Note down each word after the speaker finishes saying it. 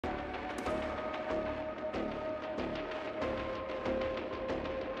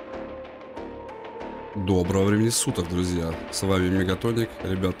Доброго времени суток, друзья! С вами Мегатоник.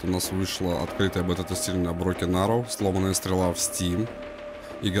 Ребята, у нас вышло открытое бета-тестирование Broken Arrow, сломанная стрела в Steam.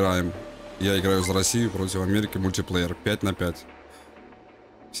 Играем. Я играю за Россию против Америки, мультиплеер 5 на 5.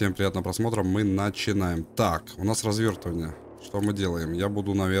 Всем приятного просмотра, мы начинаем. Так, у нас развертывание. Что мы делаем? Я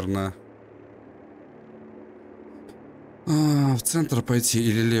буду, наверное, в центр пойти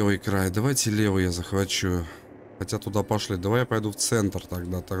или левый край. Давайте левый я захвачу. Хотя туда пошли. Давай я пойду в центр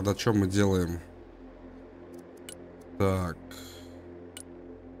тогда. Тогда что мы делаем? Так.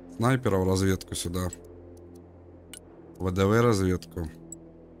 Снайпера в разведку сюда. ВДВ разведку.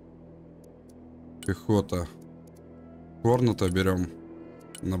 Пехота. Корнута берем.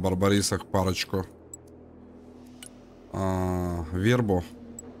 На барбарисах парочку. Вербу.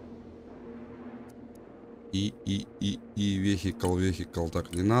 И вехикл.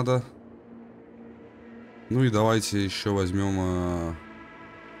 Так, не надо. Ну и давайте еще возьмем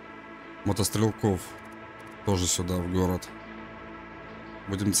мотострелков. Тоже сюда, в город.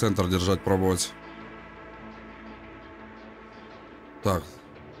 Будем центр держать, пробовать. Так.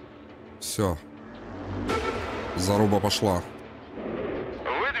 Все. Заруба пошла.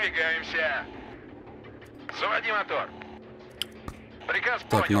 Выдвигаемся. Заводи мотор. Приказ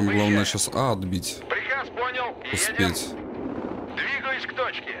Так, понял. нам главное сейчас отбить. Приказ понял. Успеть. Едем. Двигаюсь к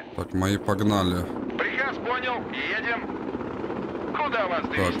точке. Так, мои погнали. Приказ понял. Едем. Куда вас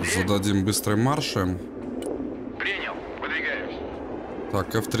Так, довести? зададим быстрым маршем. Принял. Выдвигаюсь.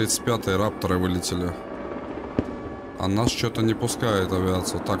 Так, F-35 рапторы вылетели. А нас что-то не пускает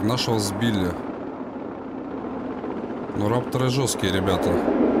авиацию. Так, нашего сбили. Ну, рапторы жесткие, ребята.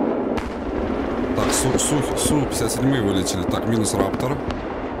 Так, Су-57 вылетели. Так, минус раптор.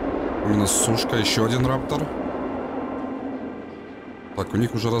 Минус сушка. Еще один раптор. Так, у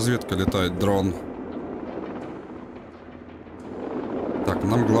них уже разведка летает. Дрон. Так,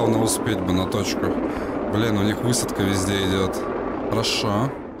 нам главное успеть бы на точку. Блин, у них высадка везде идет. Хорошо.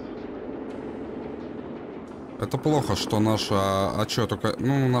 Это плохо, что наша... А что, только...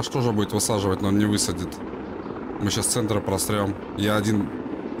 Ну, наш тоже будет высаживать, но он не высадит. Мы сейчас центр прострем. Я один...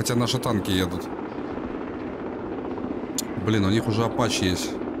 Хотя наши танки едут. Блин, у них уже Апач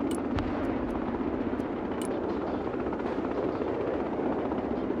есть.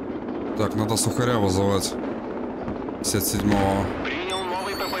 Так, надо сухаря вызывать. 57-го. Принял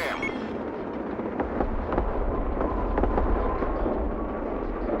новый ППМ.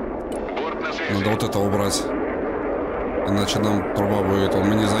 Борт на связи. Надо вот это убрать. Иначе нам труба будет.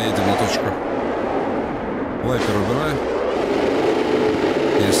 Мы не заедем на точку. Вайпер убирай.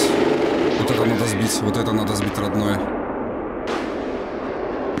 Есть. Вот это надо сбить. Вот это надо сбить, родной.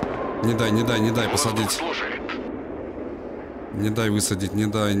 Не дай посадить. Слушает. Не дай высадить. Не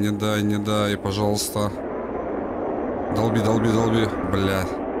дай, пожалуйста. Долби. Бля.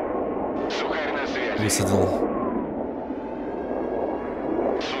 Сухарь на связи. Высадил.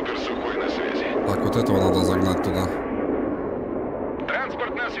 Супер сухой на связи. Так, вот этого надо загнать туда.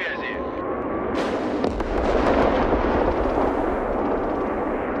 Транспорт на связи.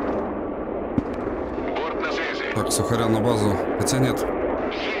 Борт на связи. Так, сухаря на базу. Хотя нет.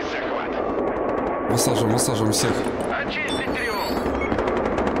 Есть захват. Высаживаем всех. Очистить тревогу.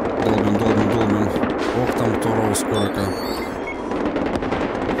 Долбим. Ох, там Торов сколько.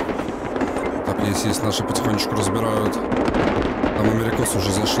 Так, есть. Наши потихонечку разбирают. Там америкосы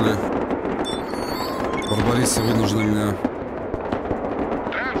уже зашли. Барбарисы вынуждены меня.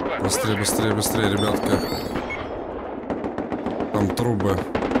 Транспорт. Быстрее, ребятки. Там трубы.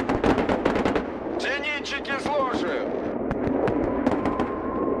 Зенитчики слушают.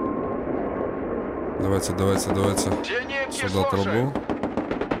 Давайте. Зенитки Сюда трубу. слушают.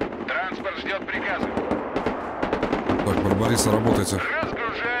 Транспорт ждет приказа. Так, барбарисы, работайте.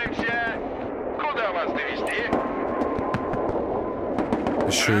 Разгружаемся. Куда вас довести?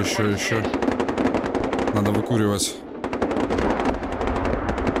 Еще. Надо выкуривать.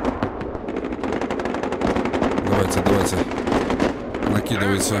 Давайте.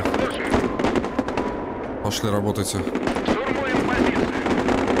 Накидывайте. Пошли, работайте. Штурмуем позицию.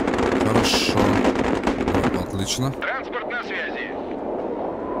 Хорошо. Отлично. Транспорт на связи.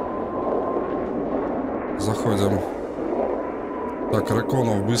 Заходим. Так,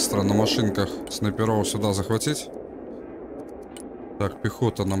 реконов быстро на машинках. Снайперов сюда захватить. Так,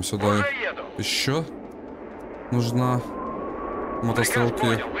 пехота нам сюда. Уже еду. Еще нужна. Мотострелки.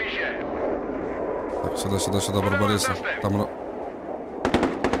 Приказ понял, выезжаю. Так, сюда, барбарисы. Там...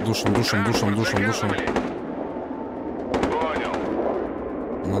 Душим. Заказывали. Понял.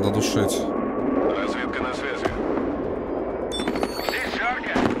 Надо душить. Разведка на связи. Здесь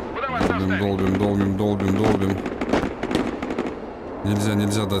жарко. Куда вас доставить? Долбим.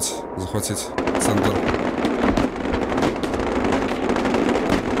 Нельзя дать захватить центр.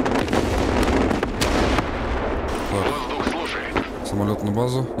 Воздух слушает. Самолет на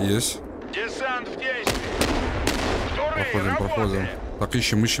базу. Есть. Десант в действии. Туры, Проходим. Так,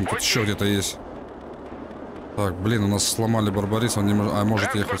 ищем. Тут еще где-то есть. Так, блин, у нас сломали барбарис, он не может... А,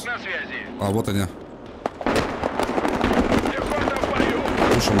 может ехать. На связи. А, вот они. Пехота в бою.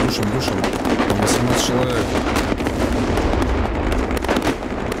 Душим. Там 18 человек.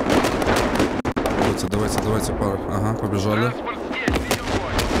 Давайте, пара. Ага, побежали. Транспорт здесь, видел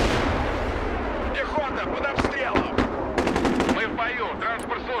бой. Пехота под обстрелом. Мы в бою,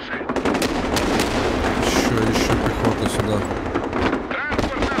 транспорт слушает. Еще пехота сюда.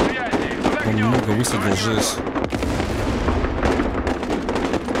 Транспорт на связи. Под Он огнем. много высадил, жесть.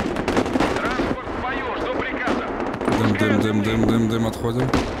 Транспорт в бою, жду приказа. Дым, отходим.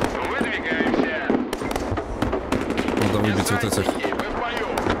 Выдвигаемся. Надо выбить вот этих. Мы в бою.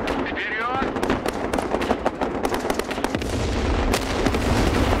 Вперед.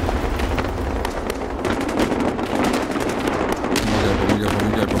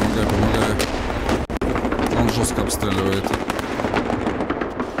 Помогай. Он жестко обстреливает.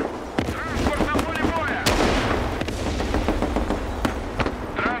 Транспорт на поле боя.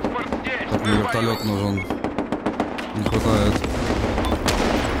 Транспорт здесь. Так, мне вертолет нужен. Не хватает.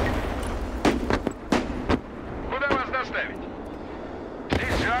 Куда вас доставить?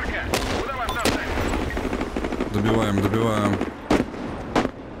 Здесь жарко. Куда вас доставить? Добиваем.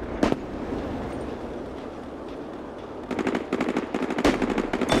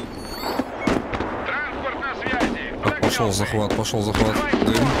 Транспорт на связи. Так, пошел захват.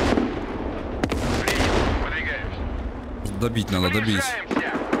 Дым. Принял. Выдвигаемся. Добить надо. Приближаемся.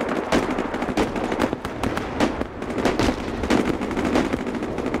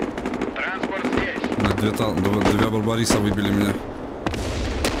 Транспорт здесь.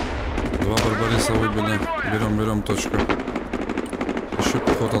 Два барбариса выбили меня. Берем точку. Еще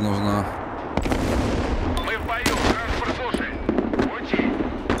пехота нужна. Мы в бою. Транспорт слушает. Пути.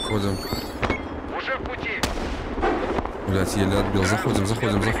 Ходим. Уже в пути. Блять, еле отбил. Заходим,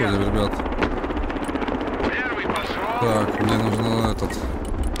 ребят. Первый пошел. Так, мне нужно этот.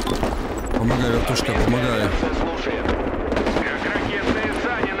 Помогай, вертушка, помогай. Слушает. Сверхракетные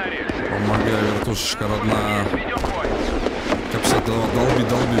сани на рельсы. Помогай, вертушечка родная. Ведем бой. Капсет,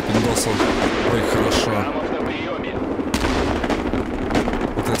 долби, пиндосов. Ой, хорошо. Прямо на приеме.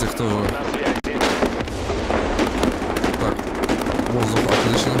 Вот этих тоже. На связи. Так, воздух,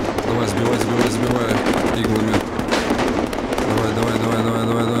 отлично. Давай, сбивай иглами.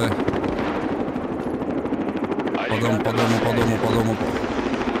 Давай. По дому.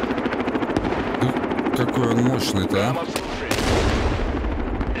 Какой он мощный-то, а? Прямо слушает.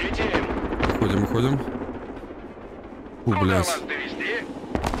 Летим. Уходим. Куда Блядь. вас довести?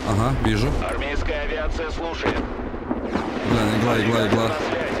 Ага, вижу. Армейская авиация слушает. Бля, игла. На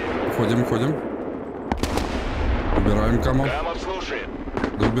связи. Уходим. Убираем камов. Прямо слушает.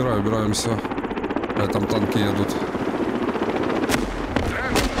 Да убираем все. Там танки едут.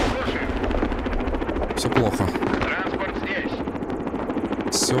 Транспорт слушает. Все плохо. Транспорт здесь.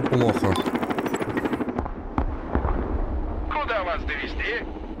 Все плохо. Куда вас довести?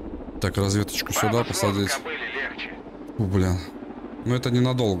 Так, разведочку сюда посадить. Легче. Бля. Ну это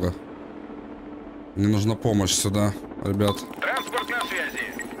ненадолго. Мне нужна помощь сюда, ребят. Транспорт на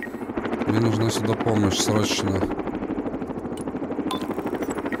связи. Мне нужна сюда помощь срочно.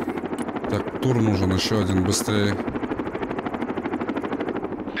 Так, тур нужен еще один, быстрее.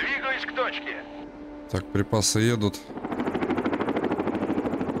 Двигаюсь к точке. Так, припасы едут.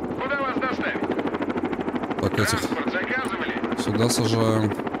 Куда вас доставить? Так, этих Транспорт заказывали? сюда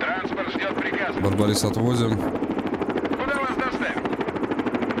сажаем. Транспорт ждет приказа. Барбарис отводим. Куда вас доставить?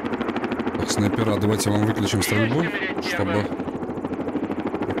 Так, снайпера, давайте вам выключим стрельбу, чтобы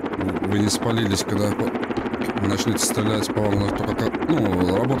вы не спалились, когда вы начнете стрелять по вам. Только,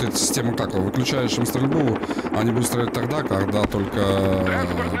 ну, работает система как? Выключаешь им стрельбу, они будут стрелять тогда, когда только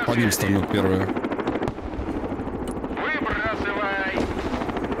по ним стрельнут первые. Выбрасывай.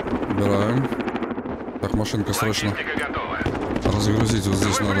 Убираем. Так, машинка срочно Логистика готова. разгрузить, вот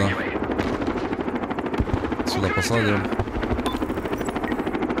здесь надо. Выпрыгивай. Сюда посадим.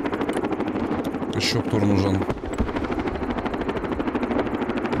 Еще тур нужен.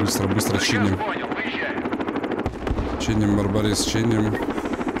 Быстро чиним. Понял, выезжаю. Чиним, барбарис, чиним.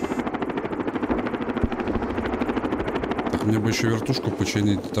 Так, мне бы еще вертушку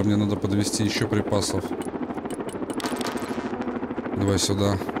починить. Там мне надо подвести еще припасов. Давай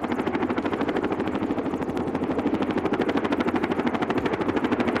сюда.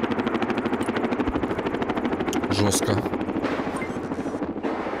 Жестко.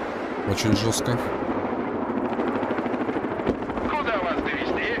 Очень жестко. Куда вас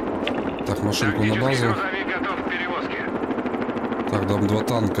довезти? Так, машинку на базу. Грузовик готов к перевозке. Так, там 2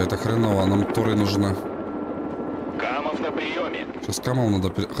 танка, это хреново, нам туры нужны. Камов на приеме. Сейчас камов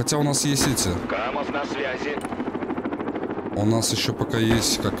надо... Хотя у нас есть эти. Камов на связи. У нас еще пока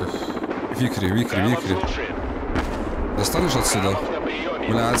есть, как их... Викри. Слушаем. Достанешь отсюда? Камов на приеме.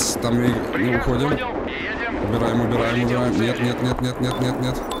 Блядь, там и не уходим. Понял, едем. Убираем.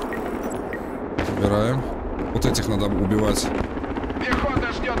 Нет. Убираем. Вот этих надо убивать.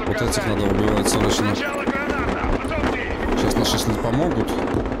 Пехота ждет Вот этих указаний. надо убивать срочно. Сначала граната, а потом ты. Сейчас наши если помогут.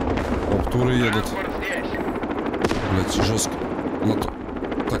 Оп, туры едут. Транспорт здесь. Блять, жестко.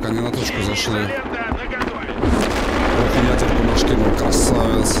 Так, они на точку зашли. Изолента наготове. Ох, ядерку наш кинул,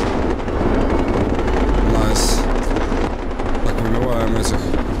 красавец. Найс. Так, выбиваем этих.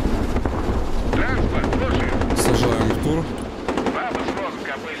 Транспорт, слушаем. Сажаем в тур. Бабы с возом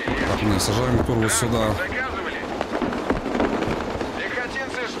копыли. Так, не, сажаем в тур вот сюда. Заказывали?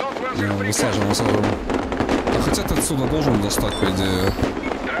 Пехотинцы ждут ваших Не, приказов. высаживаем. А хотя ты отсюда должен достать, по идее.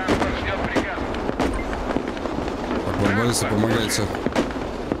 Транспорт ждет приказов. Так, Борису, помогайте.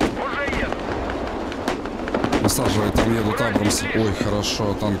 Уже еду. Высаживай, там едут Абрамс. Ой,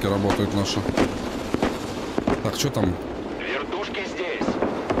 хорошо, танки работают наши. Так, что там? Вертушки здесь.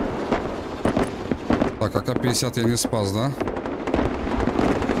 Так, АК-50 я не спас, да?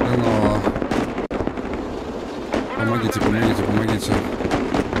 Хреново. Помогите.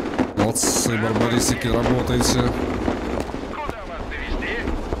 Молодцы, барбарисики, работаете. Куда вас довезти?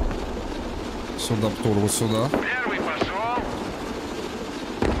 Сюда, тур, вот сюда. Первый пошел.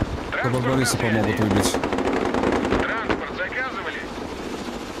 Да барбарисы помогут выбить. Транспорт заказывали?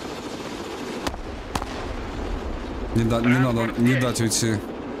 Не надо, не дать уйти.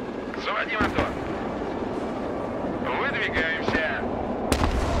 Заводи мотор. Выдвигаемся.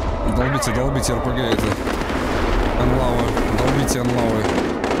 Долбите РПГ это. Анлавы. Долбите анлавы.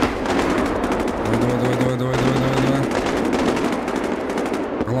 Давай.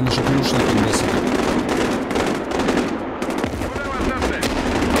 Главное, чтобы лучше не поднялся. Куда вас доставить?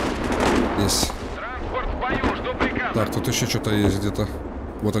 Есть. Транспорт в бою, жду приказа. Так, тут еще что-то есть где-то.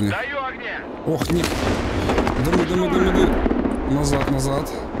 Вот они. Даю огня. Ох, не. Дымы. Назад.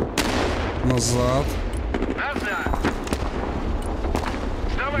 Назад.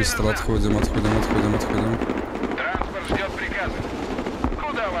 Быстро Вставай назад. отходим. Транспорт ждет приказа.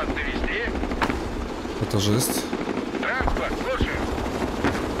 Куда вас довезти? Это жесть. Транспорт, слушаю.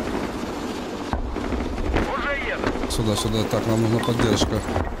 Уже еду. Сюда. Так, нам нужна поддержка.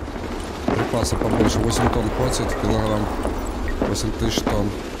 Припаса побольше. 8 тонн хватит, килограмм. 8 тысяч тонн.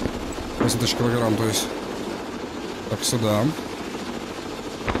 8 тысяч килограмм, то есть. Так, сюда.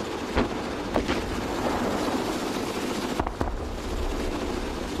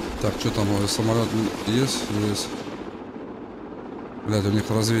 Так, что там? Самолет есть? Есть. Блядь, у них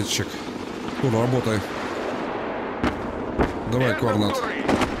разведчик. Тур, работай. Давай, Корнет.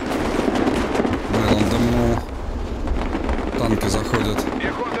 Блин, он дымнул. Танки заходят.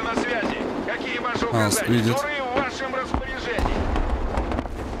 Пехота на связи. Какие ваши указания? видит. Туры в вашем распоряжении.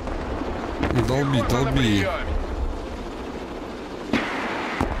 Долби. Пехота на приеме.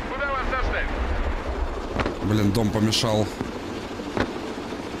 Куда вас доставить? Блин, дом помешал.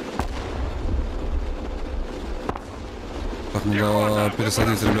 Так, надо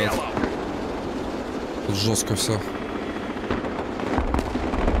пересадить, ребят. Тут жестко все.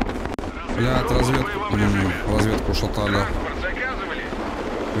 Блядь, разведку ушатали. Транспорт заказывали?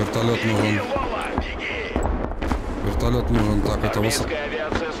 Вертолет нужен. Беги, Лола, беги. Вертолет нужен. Так, это вас... Армейская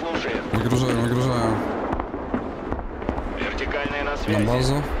авиация слушает. Выгружаем. Вертикальная на На связи.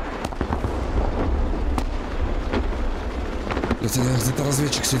 базу. Где-то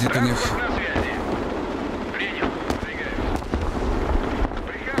разведчик сидит у них. Транспорт на связи. Принял. Двигаемся.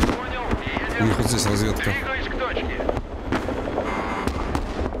 Приказ понял. У Едем. них вот здесь разведка. Двигаюсь к точке.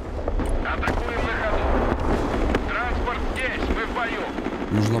 Атакуем на ходу. Транспорт здесь. Мы в бою.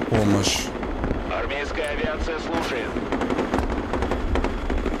 Нужна помощь. Армейская авиация слушает.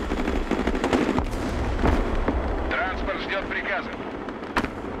 Транспорт ждет приказа.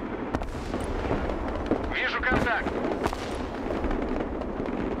 Вижу контакт.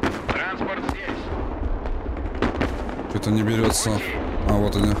 Транспорт здесь. Что-то не берется. А,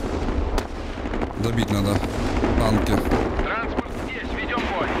 вот они. Добить надо. Танки. Транспорт здесь. Ведем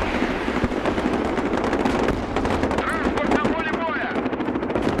бой. Транспорт на поле боя.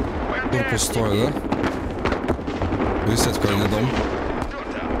 Тут пустой, да? Пересядь в крайний дом.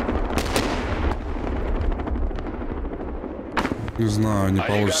 Не знаю, не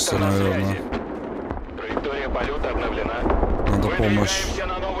получится, наверное. Траектория полета обновлена. Надо помощь. Выдвигаемся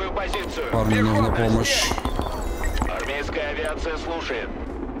на новую позицию. Парни, нужна помощь. Армейская авиация слушает.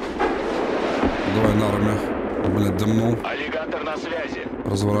 Давай на армию. Блядь, дымнул. Аллигатор на связи.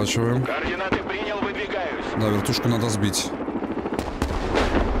 Разворачиваем. Координаты принял, выдвигаюсь. Да, вертушку надо сбить.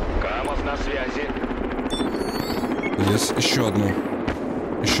 Камов на связи. Есть. Еще одну.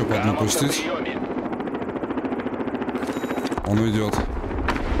 Еще по одну пустить. Он уйдет.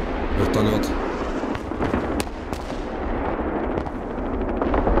 Вертолет.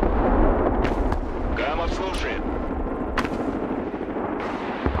 Камов слушает.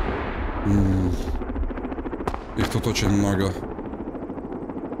 Их тут очень много.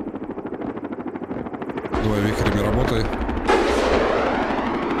 Давай вихрями работай.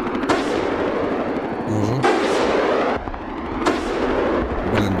 Уже.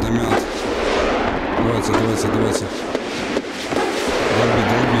 Блин, дымят. Давайте.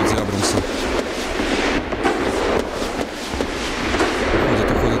 Долбите, Абрамса.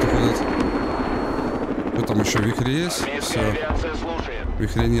 Уходят. Что там еще, вихри есть? Все.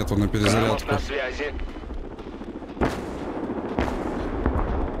 Вихря нету на перезарядку.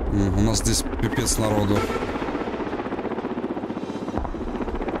 У нас здесь пипец народу.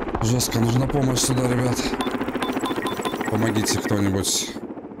 Жестко, нужна помощь сюда, ребят. Помогите кто-нибудь.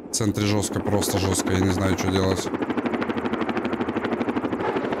 В центре жестко, просто жестко. Я не знаю, что делать.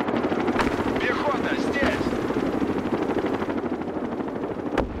 Пехота здесь!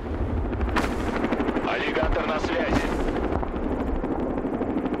 Аллигатор на связи.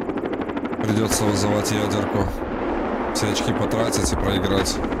 Придется вызывать ядерку. Все очки потратить и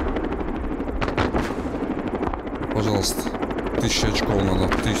проиграть. Пожалуйста. 1000 очков надо.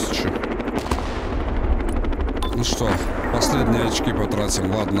 1000. Ну что, последние очки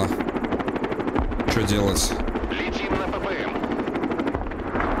потратим. Ладно. Что делать? Летим на ППМ.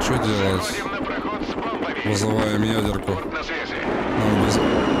 Что делать? Заходим на проход с бомбами. Вызываем ядерку. Порт на связи.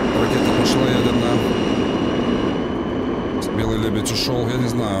 Ракета пошла ядерная. Белый лебедь ушел. Я не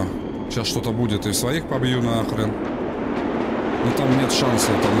знаю. Сейчас что-то будет. И своих побью нахрен. Ну там нет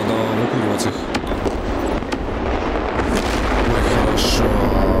шансов. Там надо эвакуировать их. Ой, хорошо.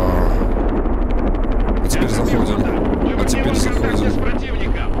 А теперь заходим.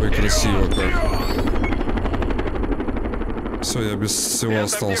 Ой, красиво как. Все, я без всего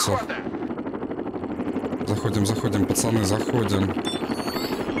остался. Заходим, пацаны, заходим.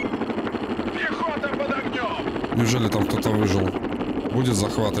 Пехота под огнем. Неужели там кто-то выжил? Будет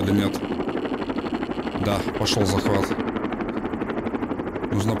захват или нет? Да, пошел захват.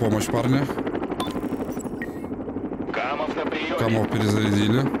 Нужна помощь, парни. Камов на приеме. Камов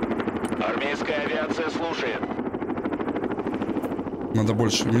перезарядили. Армейская авиация слушает. Надо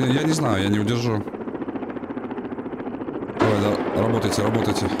больше. Я не знаю, я не удержу. Давай, да,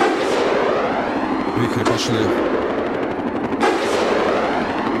 работайте. Вихри пошли.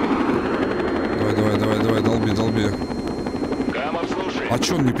 Давай, долби. Камов слушает. А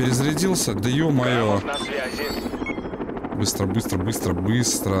чё, он не перезарядился? Да ё-моё. Камов на связи.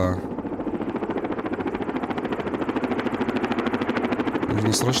 Быстро.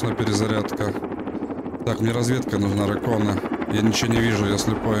 Нужна срочная перезарядка. Так, мне разведка нужна, Рекона. Я ничего не вижу, я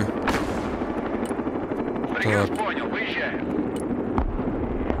слепой. Приказ Так. понял, выезжаем.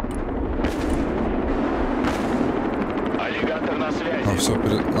 Аллигатор на связи. Все,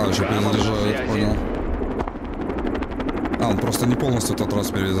 еще перезаряжают, понял. Он просто не полностью тот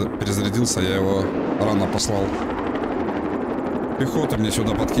раз перезарядился, я его рано послал. Пехоты мне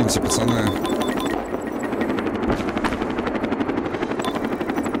сюда подкиньте, пацаны.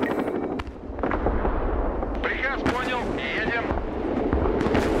 Приказ понял, едем.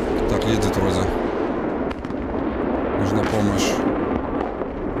 Так, едет вроде. Нужна помощь.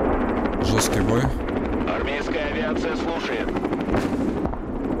 Жесткий бой. Армейская авиация слушает.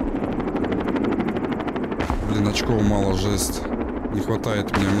 Блин, очков мало, жесть. Не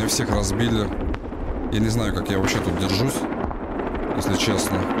хватает мне. Меня всех разбили. Я не знаю, как я вообще тут держусь. Если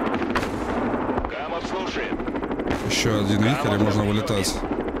честно. Камов слушает. Еще один вихрь, и можно вылетать.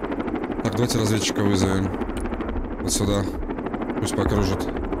 Так, давайте разведчика вызовем. Вот сюда. Пусть покружит.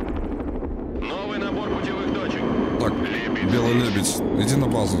 Новый набор путевых точек. Так, белый лебедь, иди на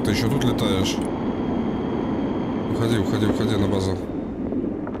базу. Ты еще тут летаешь? Уходи на базу.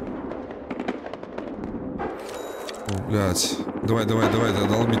 Блять. Давай,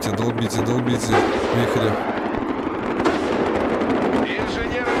 долбите. Вихри.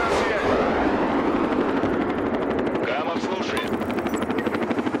 Инженеры на связи. Камов слушает.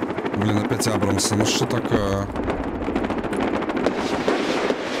 Блин, опять Абрамсы. Ну что такое?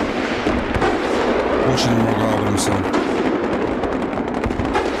 Очень много Абрамсов.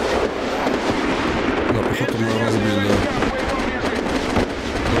 Да, походу мы разбили.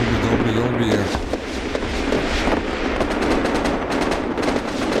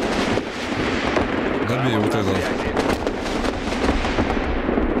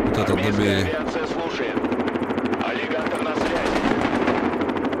 этот добей. Авиация слушает. Аллигатор на связи.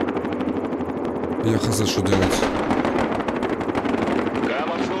 Я хз, что делать.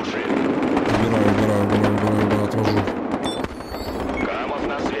 Камов слушает. Убираю, отвожу. Камов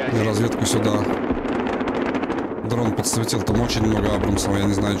на связи. И разведку сюда. Дрон подсветил, там очень много абрамсов, я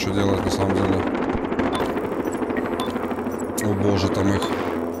не знаю, что делать на самом деле. О боже, там их.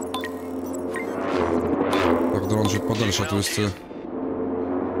 Так, дрон чуть подальше отвести.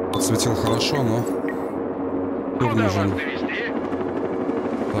 Подсветил хорошо, но тур нужен.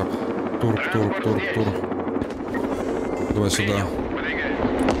 Так, тур. Давай сюда.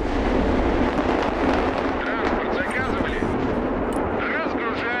 Транспорт заказывали?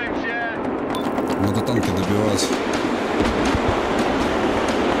 Разгружаемся. Надо танки добивать.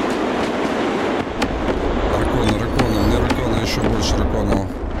 Раконы, мне раконы, еще больше раконов.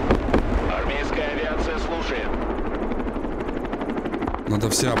 Армейская авиация слушает. Надо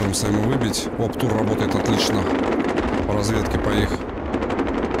все абрамсы ему выбить. Оп, тур работает отлично. По разведке, по их.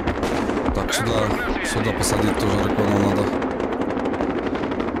 Так, сюда посадить тоже раконов надо.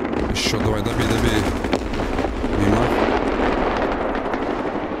 Еще, давай, добей. Мимо.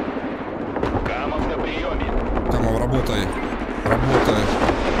 Камов на приеме. Камов, работай.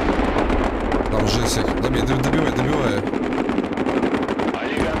 Там жесть их. Добивай.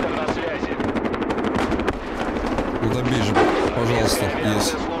 Аллигатор на связи. Ну добей же, пожалуйста.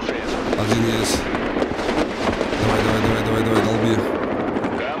 Есть. Слушает. Один есть. Давай, долби.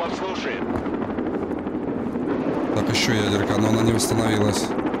 Камов слушает. Так, еще ядерка, но она не восстановилась.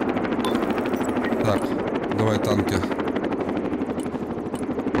 Так, давай танки.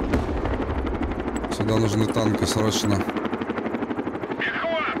 Сюда нужны танки срочно.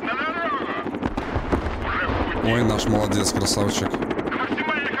 Перехват на дорогу. Уже в пути. Ой, наш молодец, красавчик. На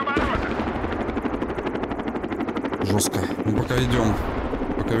максимальных оборотах. Жестко. Ну пока ведем.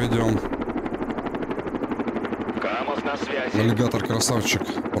 Камов на связи. Аллигатор красавчик.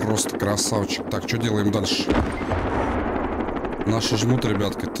 Просто красавчик. Так, что делаем дальше? Наши жмут,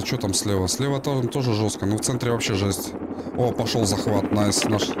 ребятки. Ты что там слева? Слева тоже жестко, но в центре вообще жесть. О, пошел захват. Найс.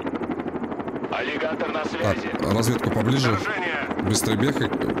 Наш. Аллигатор на Так, связи. разведку поближе. Вторжение. Быстрый бег и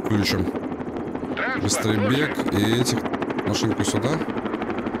включим. Транспорт Быстрый бег слушает. и этих машинку сюда.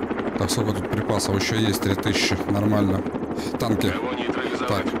 Так, сколько тут припасов? Еще есть 3000. Нормально. Танки. Кого нейтрализовать?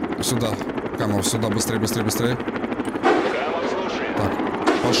 Так, сюда. Камов, сюда. Быстрее. Камов слушает. Так,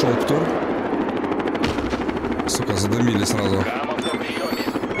 пошел тур. Сука, задымили сразу. Камов на приеме.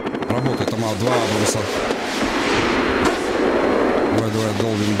 Работает, там два абрамса. Давай,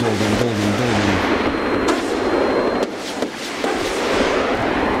 долбим.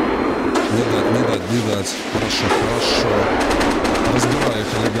 Не дать. Хорошо. Разбирай их,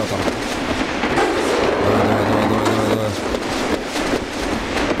 аллигатор. Давай.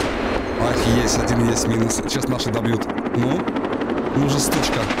 Ах, один есть минус. Сейчас наши добьют. Ну же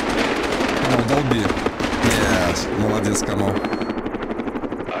стычка. Камов, долби. Yes. Молодец, Камов.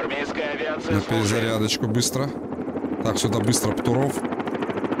 Армейская авиация На слушает. перезарядочку быстро. Так, сюда быстро птуров.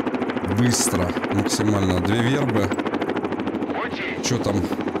 Быстро. Максимально. 2 вербы. Пути. Что там?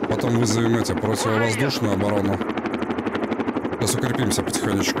 Потом вызовем противовоздушную оборону. Сейчас укрепимся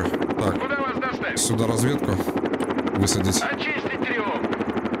потихонечку. Так, Куда вас доставить? сюда разведку высадить. Очистить тревогу.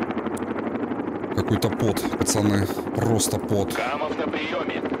 Какой-то пот, пацаны. Просто пот. Камов на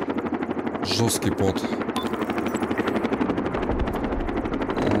приеме. Жесткий пот.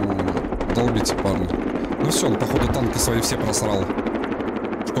 Долбите, парни. Ну все, он, походу, танки свои все просрал.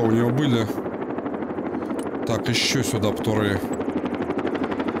 Что у него были? Так, еще сюда птуры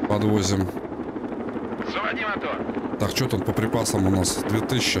подвозим. Заводи мотор. Так, что тут по припасам у нас?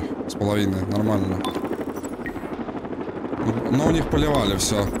 2000 с половиной. Нормально. Но у них поливали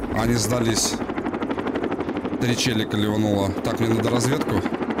все. Они сдались. 3 челика ливануло. Так, мне надо разведку.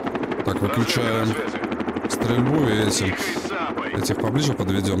 Так, выключаем стрельбу и этих поближе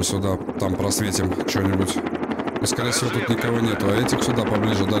подведем сюда. Там просветим что-нибудь. И, скорее всего, тут никого нету. А этих сюда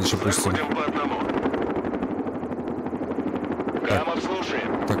поближе дальше пустим. Камов слушает.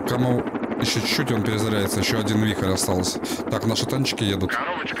 Так, кому еще чуть-чуть он перезаряется. Еще один вихрь остался. Так, наши танчики едут.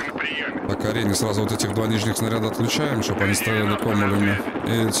 Коробочка на приеме. Так, арене сразу вот этих 2 нижних снаряда отключаем, чтобы они стреляли комулями.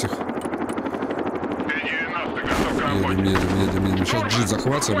 И этих. Т-90 готов к работе. Едем. Сейчас джит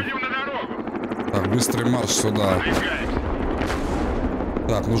захватим. Выходим на дорогу. Так, быстрый марш сюда. Двигаемся.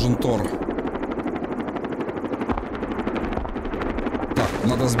 Так, нужен Тор. Так,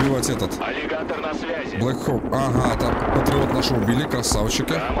 надо сбивать этот. Аллигатор на связи. Black Hawk. Ага, так, патриот нашего убили,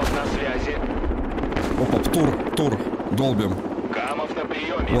 красавчики. Камов на связи. Опа, тур. Долбим. Камов на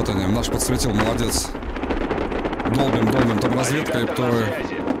приеме. Вот они, наш подсветил, молодец. Долбим, там разведка и Аллигатор на птуры.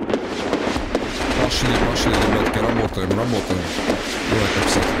 связи. Пошли, ребятки, работаем. Давай-ка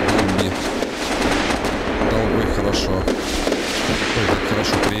все долби. Ой, хорошо. Ой, как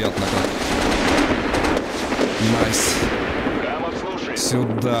хорошо, приятно как. Найс.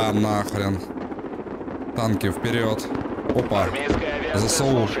 Сюда нахрен. Танки вперед. Опа.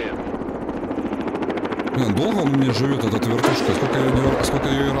 ЗСУ. Блин, долго он мне живет, этот вертушка? Сколько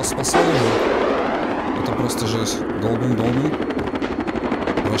я ее раз спасал уже? Это просто жесть. Долбим.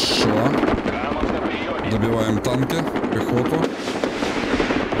 Хорошо. Добиваем танки, пехоту.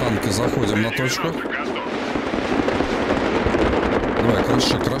 Танки, заходим на точку. Давай,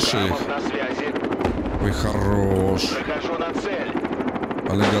 кроши их. Ой, хорош.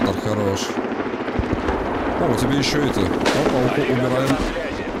 Аллигатор хорош. О, у тебя еще эти. Опа, убираем.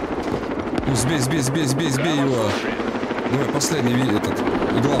 Ну, сбей его. Давай, последний этот.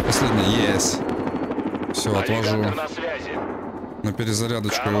 Игла последний. Есть. Все, отвожу. На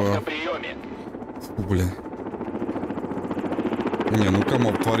перезарядочку его. Фу, бля. Не, ну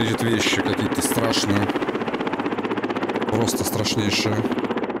Камов творит вещи какие-то страшные. Просто страшнейшие.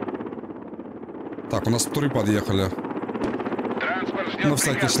 Так, у нас туры подъехали. На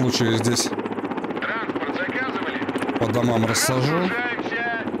всякий случай здесь по домам рассажу.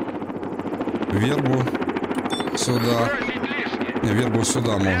 Вербу сюда. Не, вербу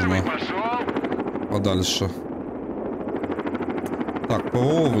сюда можно. Подальше. Так,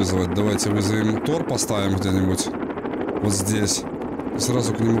 ПВО вызвать. Давайте вызовем Тор, поставим где-нибудь. Вот здесь. И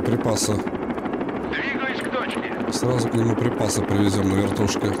сразу к нему припасы. Сразу к нему припасы привезем на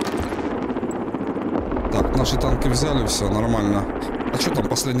вертушке. Так, наши танки взяли, все, нормально. А что там,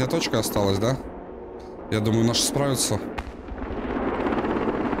 последняя точка осталась, да? Я думаю, наши справятся.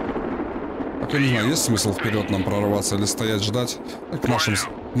 Так, я не знаю, есть смысл вперед нам прорваться или стоять ждать? К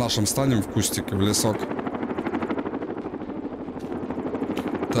нашим станем в кустик, в лесок.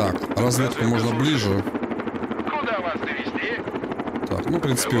 Так, разведку можно ближе. Куда вас довести? Так, ну, в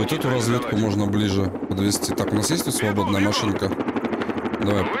принципе, вот эту разведку можно ближе подвести. Так, у нас есть тут свободная машинка?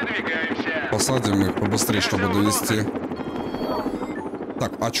 Давай посадим их побыстрее, чтобы довести.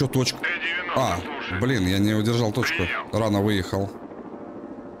 Так, а что точка? А, блин, я не удержал точку. Рано выехал.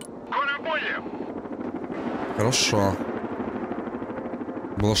 Хорошо.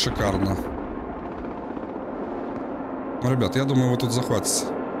 Было шикарно. Ну, ребят, я думаю, вы тут захватите.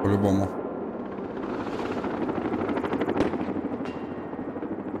 По-любому.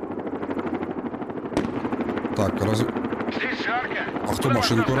 Так, а кто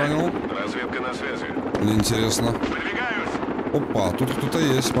машинку ранил? Разведка на связи. Мне интересно. Опа, тут кто-то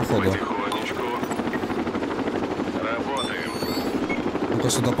есть, походу. Потихонечку. Работаем. Ну-ка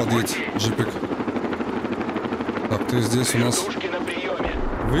сюда подъедь, джипик. Так, ты здесь у нас.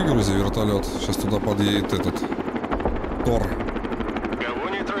 Выгрузи вертолет. Сейчас туда подъедет этот Тор. Кого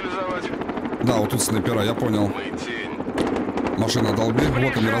нейтрализовать? Да, вот тут снайпера, я понял. Машина долби.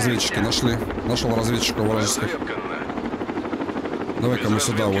 Вот они, разведчики, нашли. Нашел разведчиков вражеских. Давай-ка мы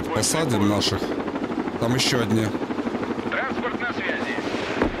сюда вот посадим наших. Там еще одни. Транспорт на связи.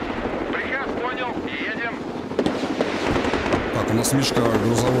 Приказ понял, едем. Так, у нас Мишка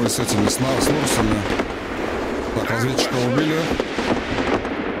грузовой с этими с норсами. Так, разведчика убили.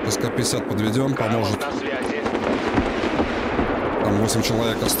 СК-50 подведем, поможет. Там 8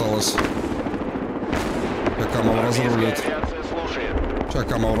 человек осталось. Камов разрулит. Сейчас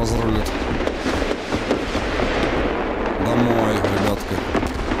Камов разрулит. Домой, ребятки.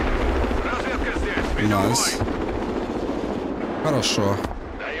 Найс. Хорошо.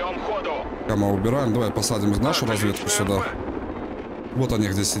 Камов убираем. Давай посадим нашу разведку сюда. Вот они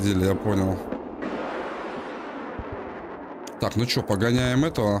где сидели, я понял. Так, ну что, погоняем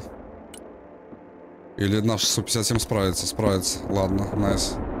этого? Или наш Су-57 справится? Справится. Ладно,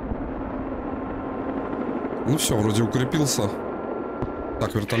 найс. Ну все, вроде укрепился.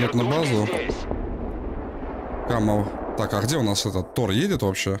 Так, вертолет на базу. Камов. Так, а где у нас этот Тор едет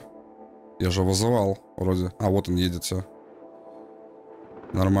вообще? Я же вызывал вроде. А, вот он едет, все.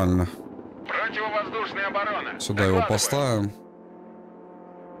 Нормально. Противовоздушная оборона. Сюда его поставим.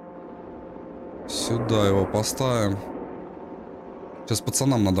 Сюда его поставим. Сейчас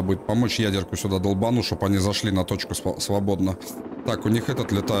пацанам надо будет помочь ядерку сюда долбану, чтобы они зашли на точку свободно. Так, у них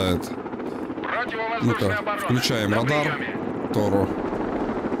этот летает. Ну-ка, включаем радар Тору.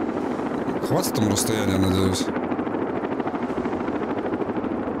 Хватит там расстояния, надеюсь?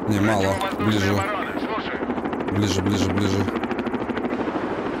 Не, мало. Ближе. Ближе.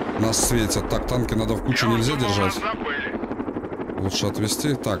 Нас светят. Так, танки надо в кучу нельзя держать. Лучше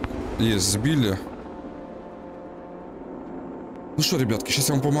отвести. Так, есть, сбили. Ну что, ребятки, сейчас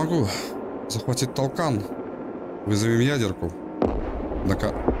я вам помогу. Захватить толкан. Вызовем ядерку.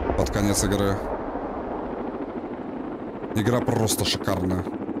 Под конец игры. Игра просто шикарная.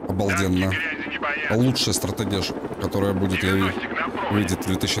 Обалденная. Лучшая стратегия, которая будет, выйдет в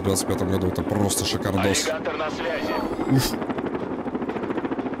 2025 году. Это просто шикардос. Уф.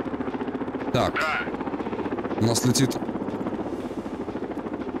 Так. У нас летит...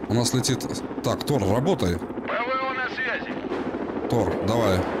 Так, Тор, работай. ПВО на связи. Тор,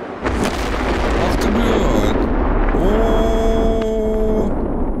 давай. Ах ты, блядь. О-о-о-о.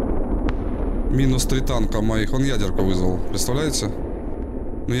 Минус 3 танка моих. Он ядерку вызвал. Представляете?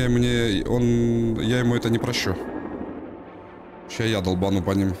 Но я ему это не прощу. Сейчас я долбану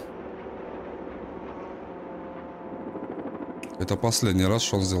по ним. Это последний раз,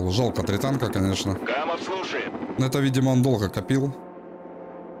 что он сделал. Жалко 3 танка, конечно. Камов слушает. Но это, видимо, он долго копил.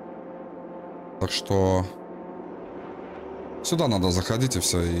 Так что... Сюда надо заходить, и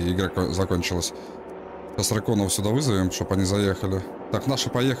все, и игра закончилась. Сейчас раконов сюда вызовем, чтобы они заехали. Так, наши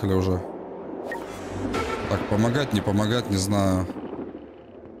поехали уже. Так, помогать, не помогать, не знаю.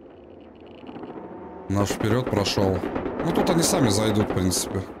 Наш вперед прошел. Ну, тут они сами зайдут, в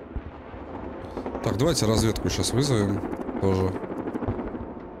принципе. Так, давайте разведку сейчас вызовем. Тоже.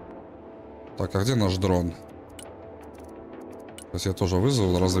 Так, а где наш дрон? Сейчас я тоже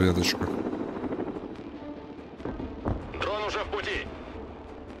вызову разведочку. Дрон уже в пути.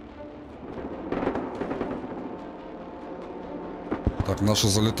 Так, наши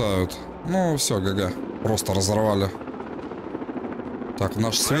залетают. Ну, все, ГГ. Просто разорвали. Так,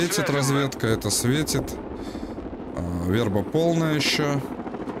 наш светит разведка, это светит. Верба полная еще.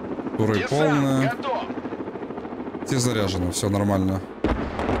 Туры полная. Те заряжены, все нормально.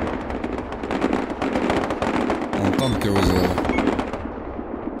 Он танки вызвал.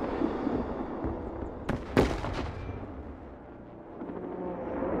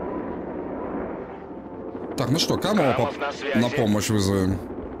 Так, ну что, Камова на помощь вызовем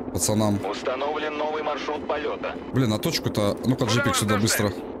пацанам. Установлен новый маршрут полета. Блин, а точку-то... Ну-ка, джипик сюда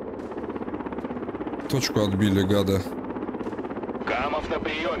быстро. Точку отбили, гады. Камов на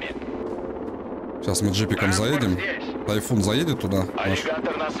приеме. Сейчас мы джипиком заедем. Тайфун заедет туда.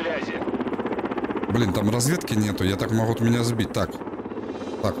 Аллигатор на связи. Блин, там разведки нету. Я так могут меня сбить. Так.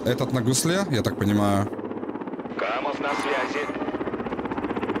 Так, этот на гусле, я так понимаю. Камов на связи.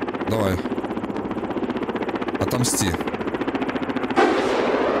 Давай. Отомсти.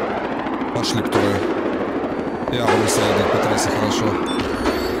 Пошли, которые. И Абрамсы едут по трассе, хорошо.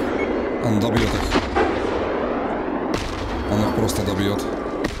 Он добьет их. Он их просто добьет.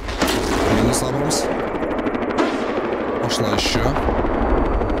 Минус Абрамс. Пошла еще.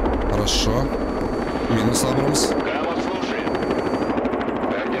 Хорошо. Минус Абрамс. Камов слушает.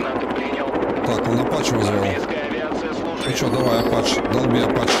 Координаты принял. Так, он Апач вызвал. Армейская авиация слушает. Ну что, давай, Апач. Долби,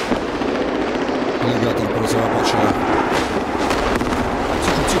 Апач. Аллигатор против Апача.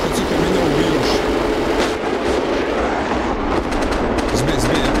 Тихо, тихо, тихо, меня убьешь. Сбей,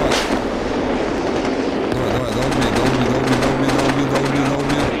 сбей, Апач. Давай, давай, долби, долби, долби, долби, долби, долби,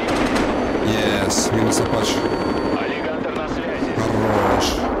 долби. Yes, минус Апач. Аллигатор на связи. Хорош.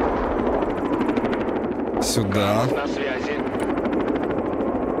 Сюда. На связи.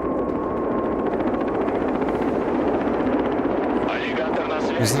 Аллигатор на Не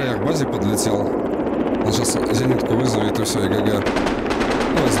связи. зря я к базе подлетел. Он сейчас зенитку вызовет и все, и ГГ.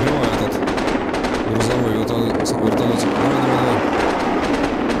 Давай, сбивай этот грузовой вертолетик. Давай, давай, давай.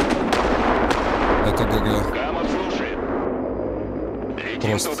 Это ГГ. Камов слушает. Летим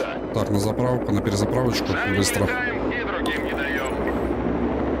Просто. туда. Так, на заправку, на перезаправочку быстро. И другим не даем.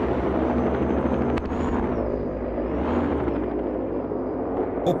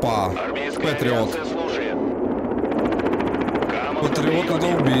 Опа! Армейская Патриот. авиация слушает. Камов Патриот на надо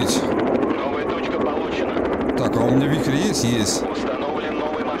приеме. убить. Новая точка получена. Так, а у меня вихрь есть? Есть. Установлен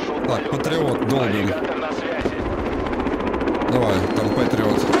новый маршрут Так, полета. Патриот, долбим. Аллигатор на связи. Давай, там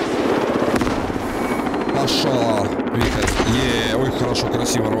Патриот. Пошел. Вихрь. Ой, хорошо,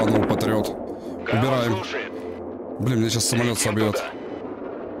 красиво рванул Патриот. Камов Убираем. слушает. Блин, мне сейчас самолет Летим собьет. туда.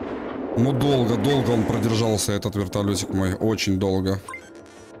 Ну, долго он продержался, этот вертолетик мой. Очень долго.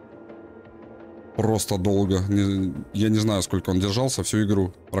 Просто долго. Я не знаю, сколько он держался всю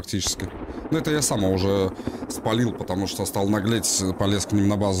игру, практически. Но это я сам уже спалил, потому что стал наглеть, полез к ним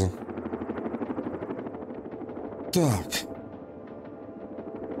на базу. Так.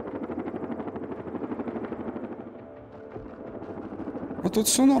 А тут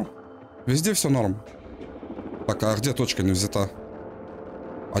все норм. Везде все норм. Так, а где точка не взята?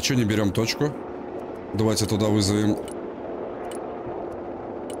 А что не берем точку? Давайте туда вызовем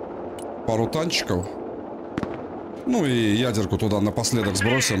пару танчиков. Ну и ядерку туда напоследок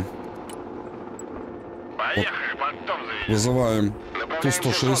сбросим. Поехали, потом заведем. Вызываем Направляемся в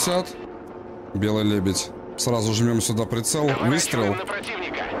Ту-160. Белый лебедь. Сразу жмем сюда прицел. Выстрел. На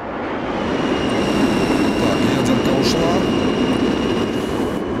противника. Так, ядерка ушла.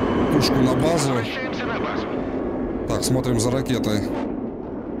 Пушку на базу. Возвращаемся на базу. Так, смотрим за ракетой.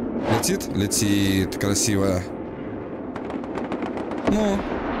 Летит? Летит. Красивая. Ну.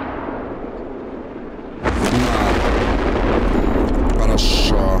 На.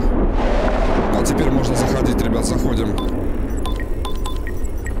 Хорошо. А теперь можно заходить, ребят, заходим.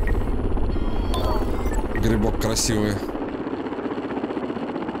 Грибок красивый.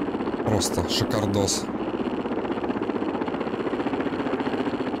 Просто шикардос.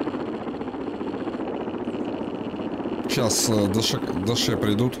 Сейчас ДШ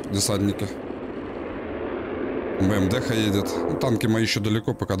придут, десантники. БМДХ едет. Ну, танки мои еще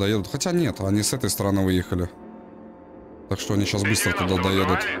далеко пока доедут. Хотя нет, они с этой стороны выехали. Так что они сейчас быстро туда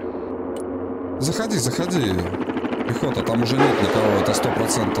доедут. Заходи, заходи. Пехота, там уже нет никого, это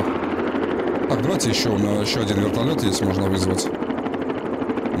 100%. Так, давайте еще, у меня еще один вертолет есть, можно вызвать.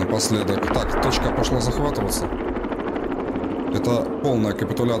 Напоследок. Так, точка пошла захватываться. Это полная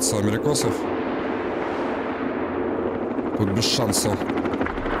капитуляция америкосов. Тут без шансов.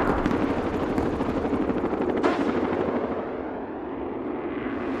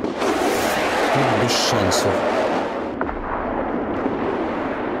 Тут без шансов.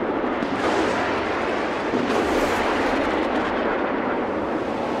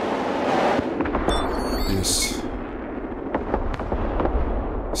 Есть.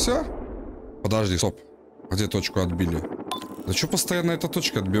 Все? Подожди, стоп. Где точку отбили? Да что постоянно эта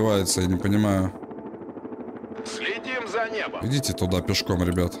точка отбивается, я не понимаю. Следим за небом. Идите туда пешком,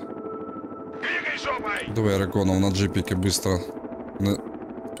 ребят. Двигай жопой. Давай реконов на джипике быстро.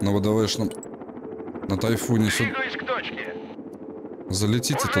 На ВДВшном. На тайфуне сюда. Двигаюсь к точке.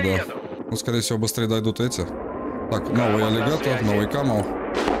 Залетите Уже туда. еду. Ну, скорее всего, быстрее дойдут эти. Так, новый аллигатор, новый камел.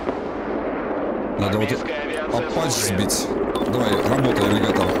 Надо вот Армейская авиация опач слушает. сбить. Давай, работай,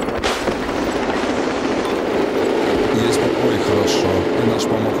 аллигатор. Есть. Ой, хорошо. И наш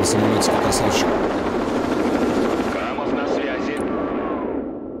помог на самолете, красавчик. Камов на связи.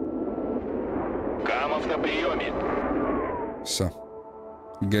 Камов на приеме. Все.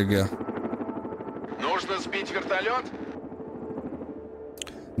 ГГ. Нужно сбить вертолет?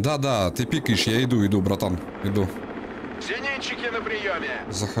 Да, ты пикаешь, я иду, братан. Иду. Зенитчики на приеме.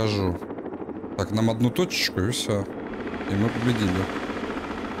 Захожу. Так, нам одну точечку и все. И мы победили.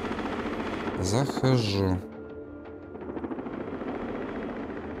 Захожу.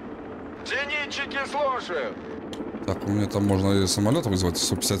 Зенитчики слушают. Так, у меня там можно и самолет вызвать,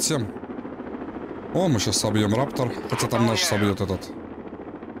 Су-57. О, мы сейчас собьем Раптор. Хотя там наш собьет этот.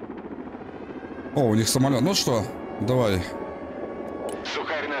 О, у них самолет. Ну что, давай.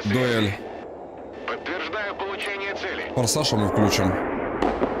 Сухарь на связи. Дуэль. Подтверждаю получение цели. Форсаж мы включим.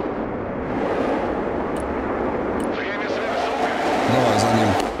 Время сверхзвука. Давай за ним.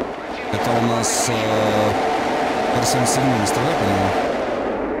 Это у нас Р-77, не стреляй по нему.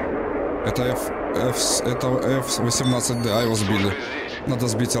 Это F-18D, а его сбили. Здесь. Надо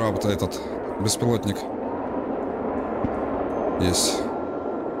сбить Рапта этот, беспилотник. Есть.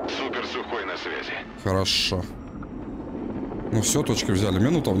 Супер сухой на связи. Хорошо. Ну все, точки взяли.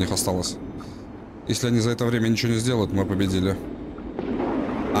 Минута у них осталась. Если они за это время ничего не сделают, мы победили.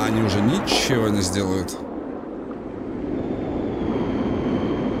 А они уже ничего не сделают.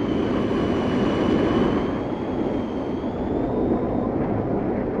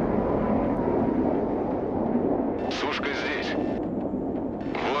 Сушка здесь.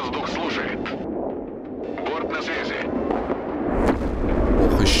 Воздух слушает. Борт на связи.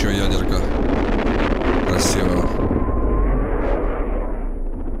 Ох, еще ядерка. Красиво.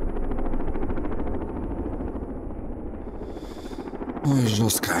 Ой,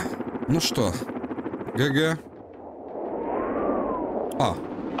 жестко. Ну что, ГГ. А,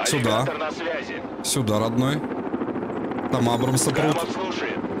 сюда. Аллигатор на связи. Сюда, родной. Там Абрамса прут. Камов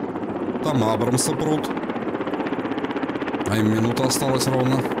слушает. Там Абрамса прут. А им минута осталась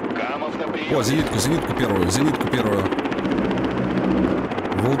ровно. Камов на приеме. О, зенитку первую.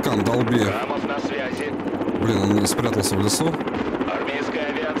 Вулкан, долби. Камов на связи. Блин, он спрятался в лесу. Армейская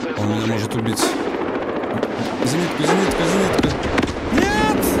авиация Он меня слушает. может убить. Зенитку.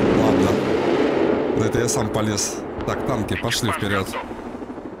 Нет! Ладно. Да это я сам полез. Так, танки, пошли вперед.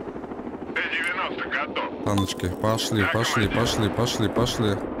 Т-90 готов. Таночки, пошли. Работаем.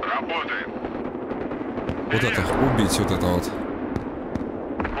 Вот это, убить вот это вот.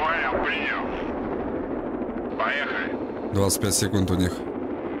 Понял, принял. Поехали. 25 секунд у них.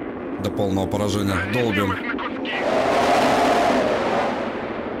 До полного поражения. Долбим. Их на куски.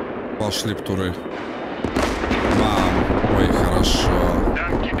 Пошли птуры. Бам. Ой, хорошо.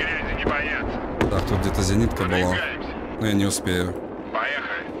 Танки грязи не боятся. Так, тут где-то зенитка была. Выдвигаемся. Но я не успею.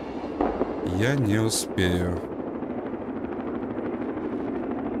 Поехали. Я не успею.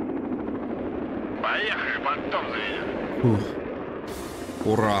 Поехали, потом заведем. Фух.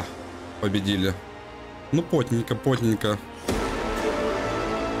 Ура. Победили. Ну, потненько, потненько.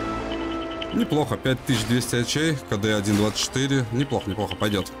 Неплохо. 5200 очей. КД 1.24. Неплохо, неплохо.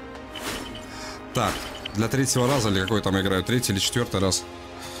 Пойдет. Так. Для третьего раза или какой там играю? Третий или четвертый раз?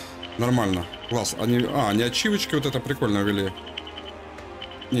 Нормально. Класс. Они ачивочки вот это прикольно ввели.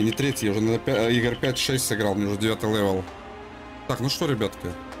 Не третий. Я уже на игр 5-6 сыграл. Мне уже 9 левел. Так, ну что,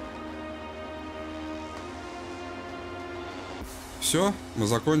 ребятки. Все, мы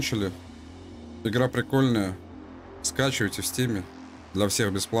закончили. Игра прикольная. Скачивайте в стиме. Для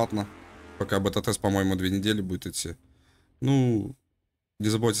всех бесплатно. Пока бета-тест, по-моему, 2 недели будет идти. Ну, не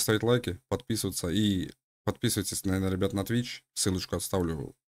забывайте ставить лайки, подписываться. И подписывайтесь, наверное, ребят, на Twitch. Ссылочку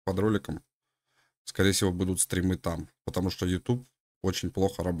оставлю под роликом. Скорее всего, будут стримы там. Потому что YouTube очень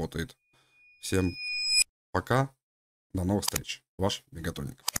плохо работает. Всем пока. До новых встреч. Ваш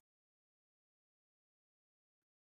Мегатоник.